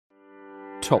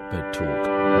Hotbed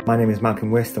Talk. My name is Malcolm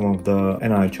West. I'm one of the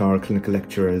NIHR clinical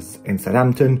lecturers in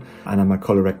Southampton, and I'm a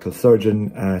colorectal surgeon.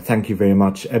 Thank you very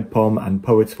much, EBPOM and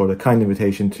Poets, for the kind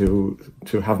invitation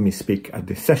to have me speak at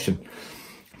this session.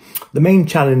 The main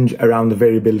challenge around the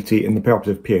variability in the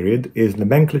perioperative period is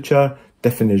nomenclature,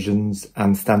 definitions,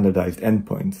 and standardised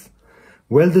endpoints.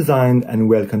 Well-designed and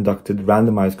well-conducted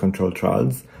randomized controlled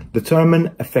trials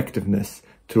determine effectiveness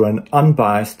through an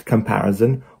unbiased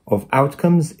comparison of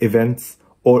outcomes, events,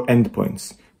 or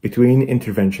endpoints between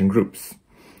intervention groups.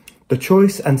 The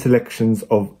choice and selections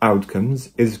of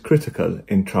outcomes is critical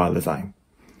in trial design.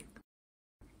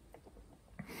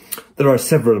 There are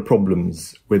several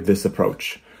problems with this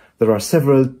approach. There are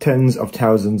several tens of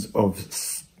thousands of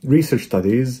research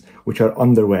studies which are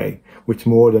underway, with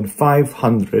more than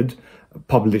 500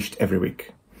 published every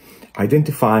week.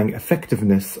 Identifying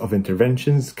effectiveness of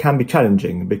interventions can be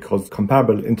challenging because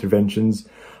comparable interventions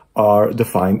are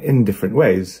defined in different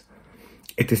ways.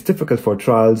 It is difficult for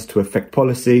trials to affect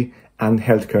policy and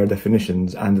healthcare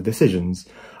definitions and decisions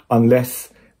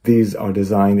unless these are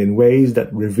designed in ways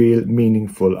that reveal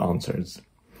meaningful answers.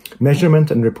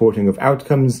 Measurement and reporting of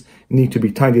outcomes need to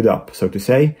be tidied up, so to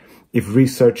say, if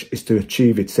research is to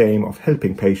achieve its aim of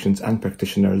helping patients and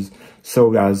practitioners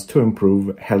so as to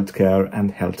improve healthcare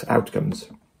and health outcomes.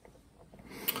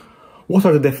 What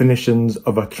are the definitions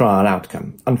of a trial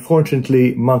outcome?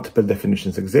 Unfortunately, multiple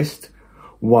definitions exist.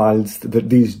 Whilst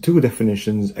these two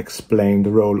definitions explain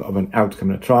the role of an outcome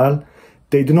in a trial,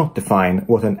 they do not define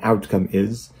what an outcome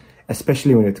is,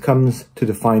 especially when it comes to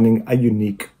defining a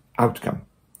unique outcome.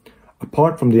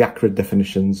 Apart from the accurate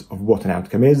definitions of what an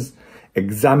outcome is,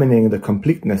 examining the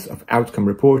completeness of outcome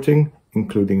reporting,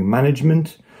 including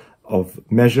management of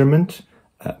measurement,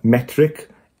 metric,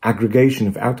 aggregation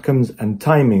of outcomes, and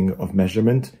timing of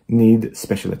measurement need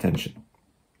special attention.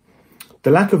 The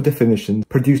lack of definitions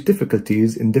produce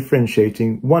difficulties in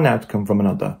differentiating one outcome from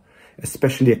another,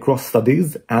 especially across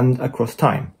studies and across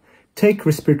time. Take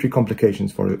respiratory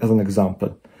complications as an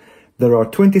example. There are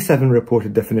 27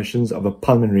 reported definitions of a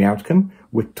pulmonary outcome,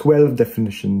 with 12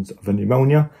 definitions of a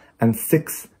pneumonia and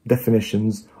 6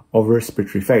 definitions of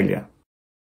respiratory failure.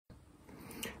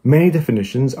 Many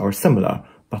definitions are similar,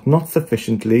 but not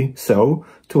sufficiently so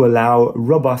to allow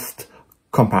robust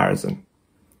comparison.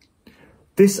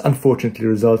 This unfortunately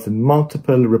results in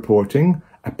multiple reporting,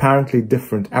 apparently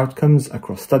different outcomes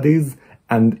across studies,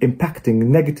 and impacting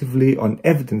negatively on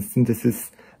evidence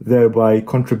synthesis, thereby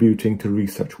contributing to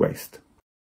research waste.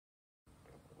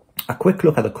 A quick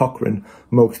look at the Cochrane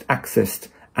most accessed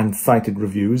and cited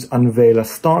reviews unveil a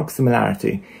stark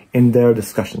similarity in their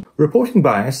discussion. Reporting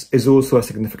bias is also a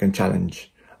significant challenge.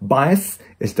 Bias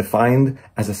is defined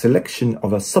as a selection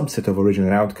of a subset of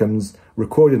original outcomes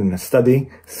recorded in a study,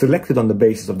 selected on the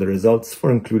basis of the results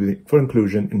for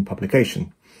inclusion in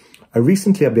publication. A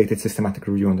recently updated systematic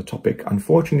review on the topic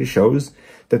unfortunately shows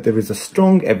that there is a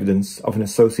strong evidence of an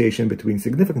association between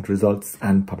significant results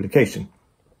and publication.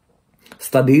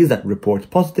 Studies that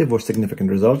report positive or significant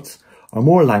results are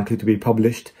more likely to be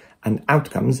published, and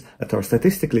outcomes that are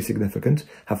statistically significant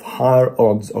have higher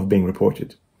odds of being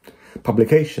reported.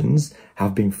 Publications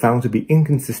have been found to be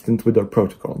inconsistent with their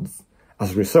protocols.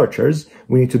 As researchers,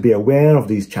 we need to be aware of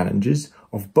these challenges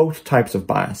of both types of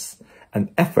bias,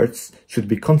 and efforts should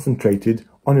be concentrated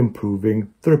on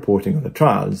improving the reporting of the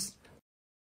trials.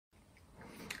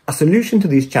 A solution to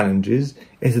these challenges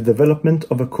is the development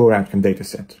of a core outcome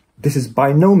dataset. This is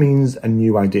by no means a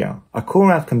new idea. A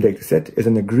core outcome dataset is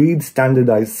an agreed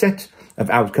standardized set of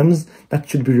outcomes that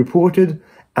should be reported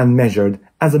and measured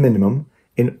as a minimum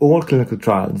in all clinical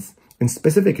trials in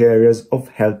specific areas of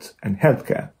health and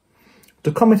healthcare.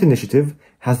 The COMET initiative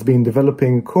has been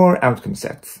developing core outcome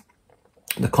sets.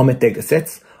 The COMET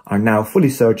datasets are now fully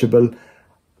searchable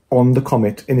on the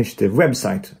COMET initiative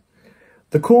website.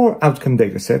 The core outcome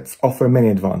datasets offer many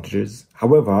advantages.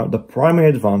 However, the primary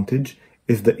advantage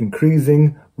is the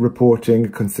increasing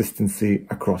reporting consistency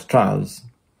across trials.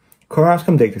 Core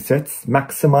outcome datasets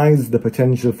maximize the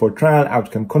potential for trial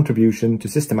outcome contribution to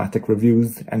systematic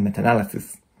reviews and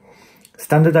meta-analysis.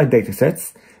 Standardized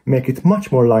datasets make it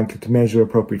much more likely to measure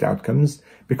appropriate outcomes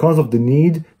because of the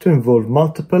need to involve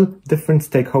multiple different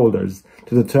stakeholders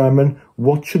to determine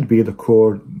what should be the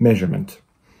core measurement.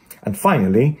 And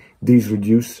finally, these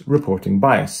reduce reporting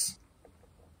bias.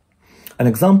 An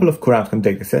example of core outcome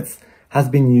datasets has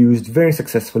been used very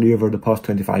successfully over the past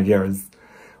 25 years.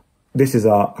 This is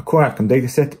a core outcome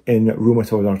dataset in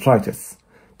rheumatoid arthritis.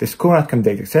 This core outcome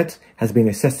dataset has been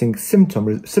assessing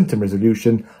symptom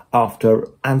resolution after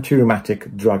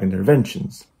anti-rheumatic drug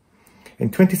interventions. In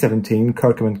 2017,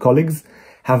 Kirkham and colleagues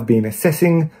have been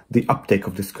assessing the uptake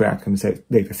of this core outcome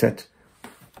dataset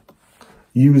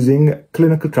using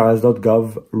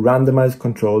clinicaltrials.gov randomized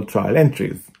controlled trial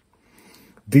entries.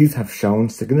 These have shown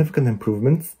significant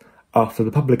improvements after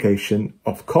the publication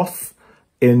of COS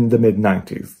in the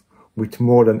mid-90s, with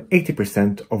more than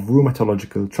 80% of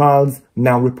rheumatological trials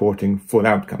now reporting full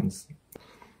outcomes.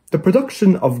 The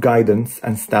production of guidance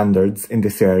and standards in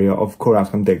this area of core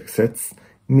outcome datasets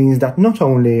means that not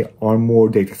only are more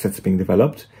datasets being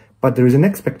developed, but there is an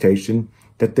expectation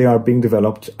that they are being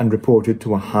developed and reported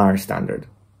to a higher standard.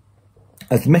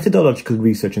 As methodological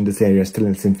research in this area is still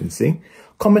in its infancy,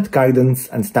 COMET guidance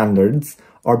and standards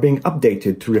are being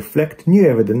updated to reflect new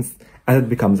evidence as it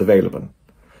becomes available.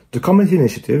 The COMET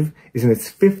initiative is in its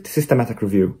 5th systematic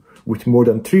review, with more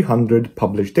than 300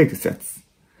 published datasets.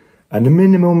 And a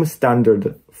minimum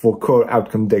standard for core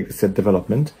outcome dataset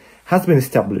development has been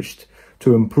established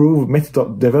to improve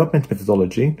development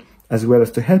methodology, as well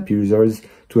as to help users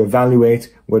to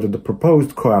evaluate whether the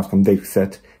proposed core outcome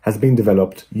dataset has been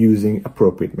developed using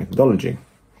appropriate methodology.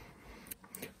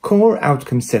 Core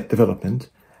outcome set development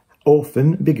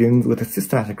often begins with a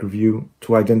systematic review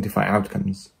to identify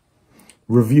outcomes.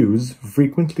 Reviews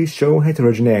frequently show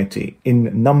heterogeneity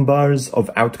in numbers of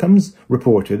outcomes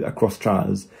reported across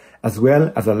trials, as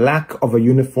well as a lack of a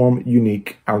uniform,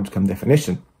 unique outcome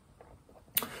definition.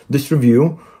 This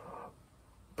review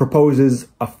proposes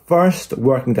a first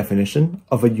working definition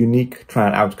of a unique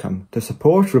trial outcome to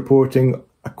support reporting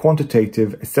a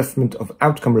quantitative assessment of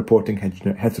outcome reporting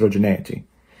heterogeneity.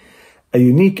 A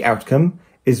unique outcome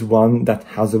is one that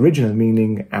has original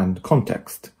meaning and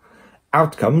context.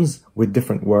 Outcomes with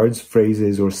different words,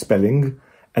 phrases, or spelling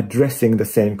addressing the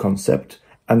same concept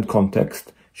and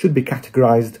context should be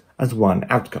categorized as one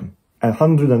outcome.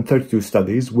 132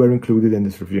 studies were included in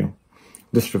this review.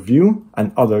 This review,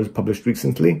 and others published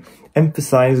recently,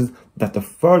 emphasized that the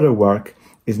further work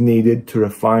is needed to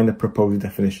refine the proposed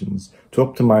definitions, to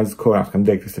optimize core outcome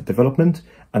dataset development,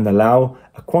 and allow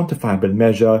a quantifiable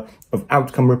measure of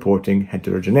outcome reporting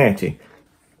heterogeneity.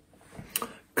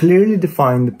 Clearly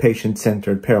defined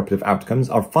patient-centered perioperative outcomes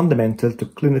are fundamental to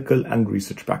clinical and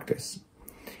research practice.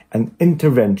 An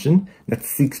intervention that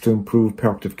seeks to improve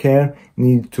perioperative care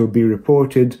needs to be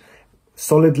reported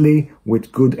solidly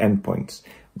with good endpoints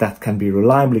that can be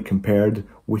reliably compared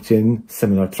within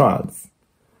similar trials.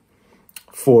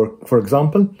 For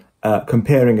example,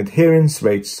 comparing adherence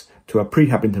rates to a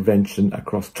prehab intervention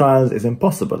across trials is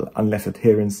impossible unless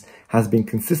adherence has been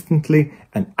consistently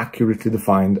and accurately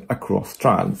defined across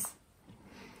trials.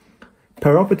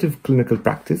 Perioperative clinical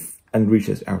practice and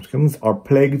research outcomes are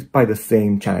plagued by the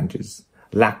same challenges: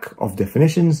 lack of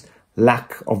definitions,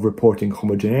 lack of reporting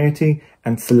homogeneity,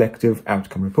 and selective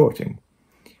outcome reporting.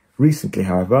 Recently,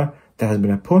 however, there has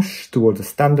been a push towards a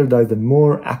standardized and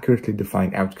more accurately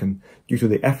defined outcome due to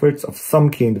the efforts of some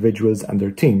key individuals and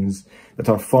their teams that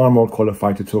are far more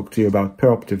qualified to talk to you about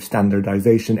perioperative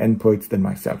standardization endpoints than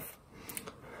myself.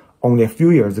 Only a few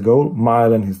years ago,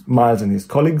 Miles and his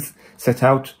colleagues set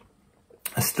out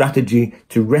a strategy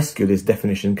to rescue this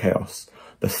definition chaos.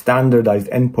 The Standardized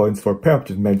Endpoints for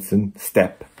Perioperative Medicine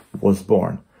STEP was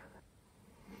born.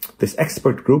 This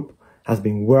expert group has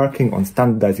been working on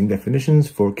standardizing definitions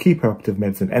for key perioperative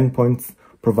medicine endpoints,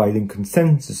 providing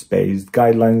consensus-based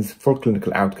guidelines for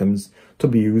clinical outcomes to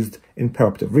be used in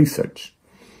perioperative research.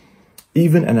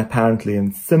 Even an apparently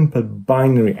and simple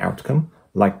binary outcome,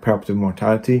 like perioperative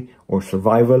mortality or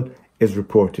survival, is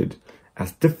reported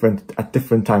as different at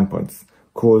different time points,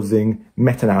 causing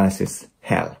meta-analysis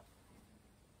hell.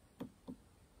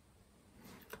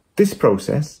 This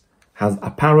process has a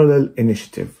parallel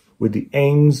initiative with the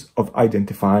aims of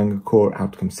identifying core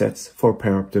outcome sets for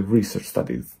perioperative research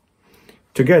studies.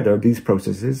 Together, these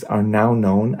processes are now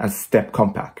known as STEP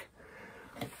Compact.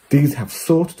 These have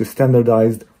sought to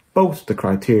standardize both the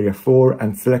criteria for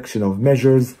and selection of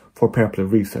measures for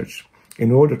perioperative research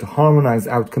in order to harmonize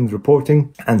outcomes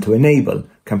reporting and to enable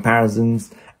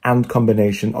comparisons and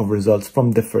combination of results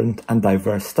from different and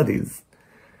diverse studies.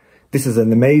 This is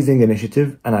an amazing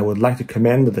initiative, and I would like to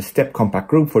commend the STEP Compact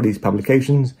Group for these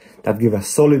publications that give a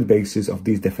solid basis of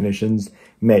these definitions,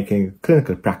 making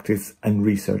clinical practice and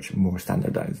research more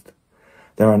standardized.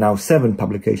 There are now 7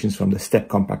 publications from the STEP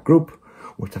Compact Group,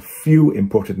 with a few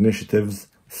important initiatives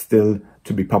still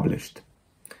to be published.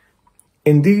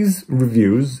 In these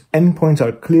reviews, endpoints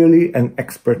are clearly and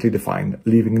expertly defined,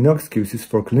 leaving no excuses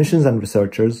for clinicians and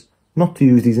researchers not to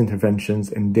use these interventions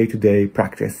in day-to-day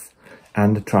practice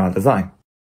and trial design.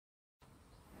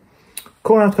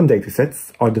 Core outcome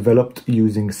datasets are developed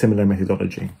using similar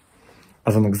methodology.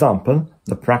 As an example,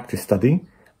 the practice study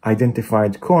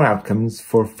identified core outcomes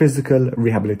for physical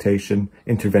rehabilitation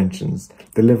interventions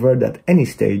delivered at any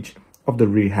stage of the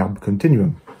rehab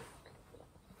continuum.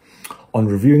 On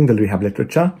reviewing the rehab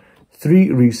literature,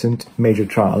 3 recent major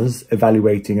trials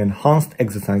evaluating enhanced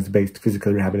exercise-based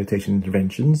physical rehabilitation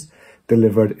interventions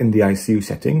delivered in the ICU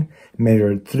setting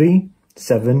measured 3,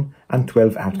 7, and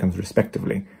 12 outcomes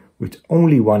respectively, with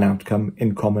only one outcome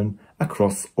in common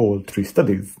across all 3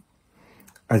 studies.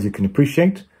 As you can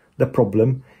appreciate, the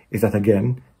problem is that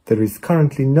again, there is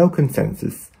currently no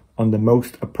consensus on the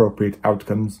most appropriate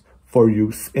outcomes for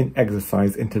use in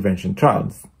exercise intervention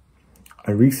trials.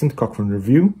 A recent Cochrane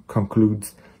review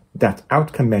concludes that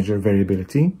outcome measure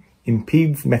variability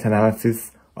impedes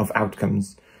meta-analysis of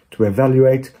outcomes to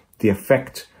evaluate the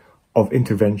effect of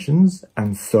interventions,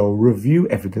 and so review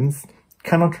evidence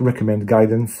cannot recommend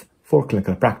guidance for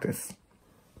clinical practice.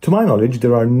 To my knowledge,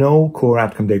 there are no core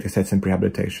outcome datasets in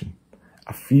prehabilitation.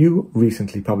 A few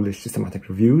recently published systematic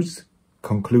reviews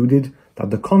concluded that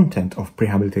the content of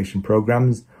prehabilitation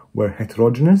programs were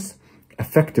heterogeneous,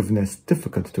 effectiveness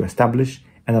difficult to establish,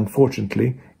 and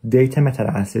unfortunately, data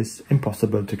meta-analysis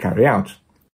impossible to carry out.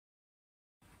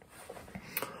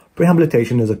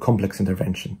 Prehabilitation is a complex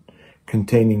intervention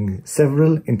containing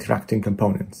several interacting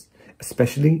components,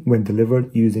 especially when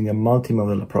delivered using a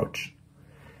multimodal approach.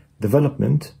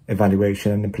 Development,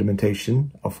 evaluation, and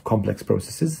implementation of complex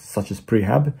processes such as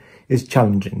prehab is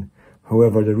challenging.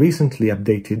 However, the recently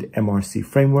updated MRC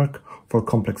framework for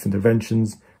complex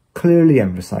interventions clearly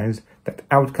emphasized that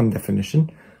outcome definition,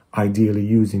 ideally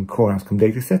using core outcome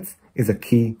datasets, is a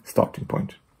key starting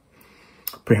point.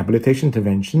 Prehabilitation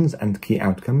interventions and key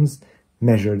outcomes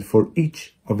measured for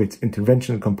each of its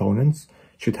interventional components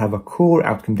should have a core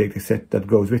outcome dataset that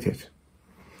goes with it.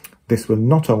 This will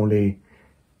not only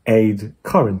aid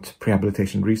current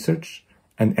prehabilitation research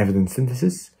and evidence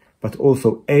synthesis, but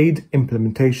also aid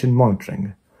implementation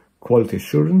monitoring, quality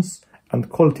assurance, and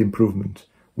quality improvement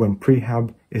when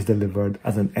prehab is delivered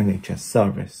as an NHS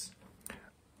service.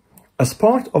 As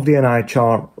part of the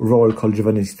NIHR Royal College of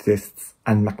Anaesthetists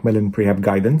and Macmillan Prehab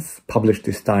Guidance, published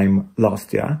this time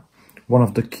last year, one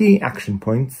of the key action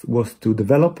points was to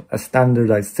develop a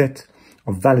standardised set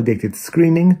of validated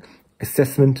screening,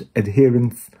 assessment,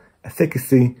 adherence,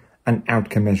 efficacy, and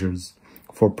outcome measures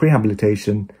for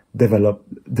prehabilitation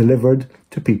delivered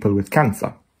to people with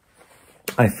cancer.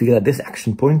 I feel that this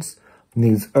action point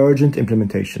needs urgent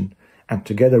implementation, and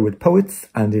together with poets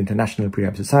and the International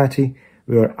Prehab Society,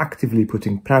 we are actively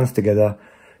putting plans together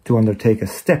to undertake a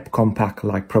step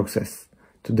compact-like process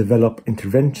to develop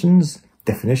interventions,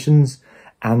 definitions,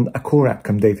 and a core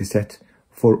outcome dataset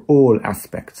for all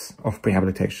aspects of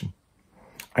prehabilitation.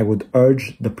 I would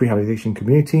urge the prehabilitation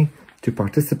community to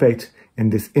participate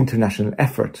in this international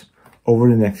effort over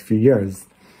the next few years,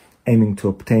 aiming to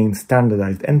obtain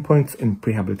standardized endpoints in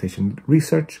prehabilitation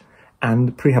research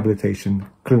and prehabilitation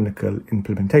clinical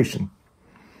implementation.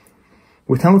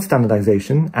 Without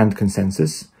standardization and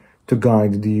consensus to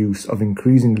guide the use of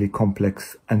increasingly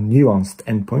complex and nuanced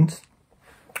endpoints,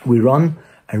 we run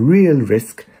a real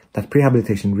risk that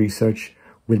prehabilitation research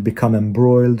will become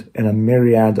embroiled in a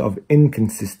myriad of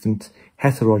inconsistent,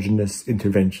 heterogeneous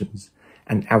interventions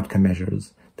and outcome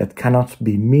measures that cannot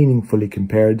be meaningfully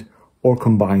compared or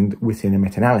combined within a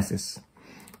meta-analysis.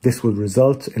 This will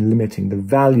result in limiting the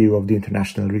value of the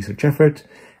international research effort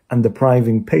and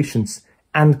depriving patients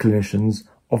and clinicians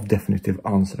of definitive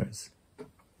answers.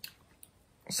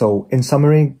 So, in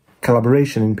summary,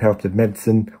 collaboration in perioperative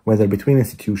medicine, whether between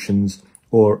institutions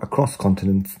or across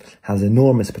continents, has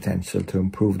enormous potential to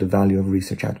improve the value of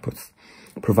research outputs,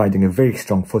 providing a very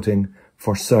strong footing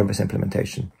for service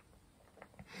implementation.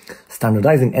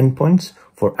 Standardizing endpoints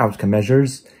for outcome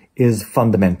measures is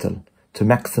fundamental to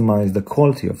maximize the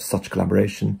quality of such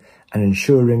collaboration and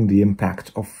ensuring the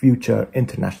impact of future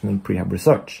international prehab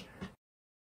research.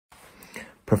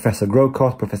 Professor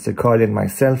Grocott, Professor Carley, and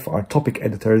myself are topic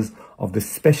editors of this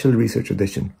special research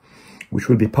edition, which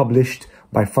will be published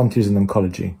by Frontiers in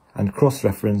Oncology and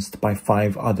cross-referenced by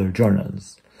 5 other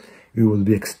journals. We will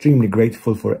be extremely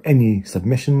grateful for any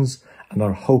submissions and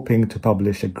are hoping to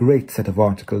publish a great set of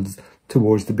articles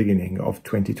towards the beginning of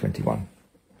 2021.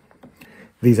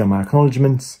 These are my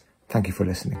acknowledgements. Thank you for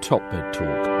listening. Top Med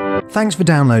Talk. Thanks for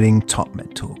downloading Top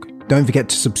Med Talk. Don't forget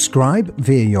to subscribe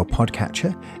via your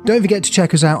podcatcher. Don't forget to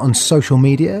check us out on social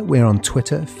media. We're on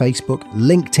Twitter, Facebook,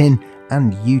 LinkedIn,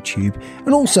 and YouTube.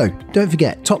 And also, don't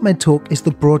forget, Top Med Talk is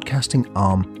the broadcasting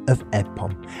arm of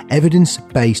EBPOM,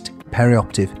 Evidence-Based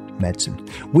Perioperative Medicine.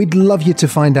 We'd love you to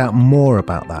find out more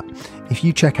about that. If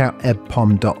you check out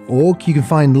ebpom.org, you can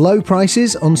find low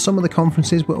prices on some of the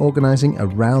conferences we're organising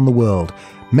around the world.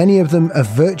 Many of them are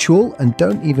virtual and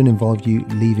don't even involve you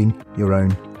leaving your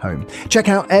own home. Check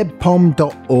out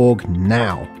ebpom.org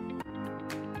now.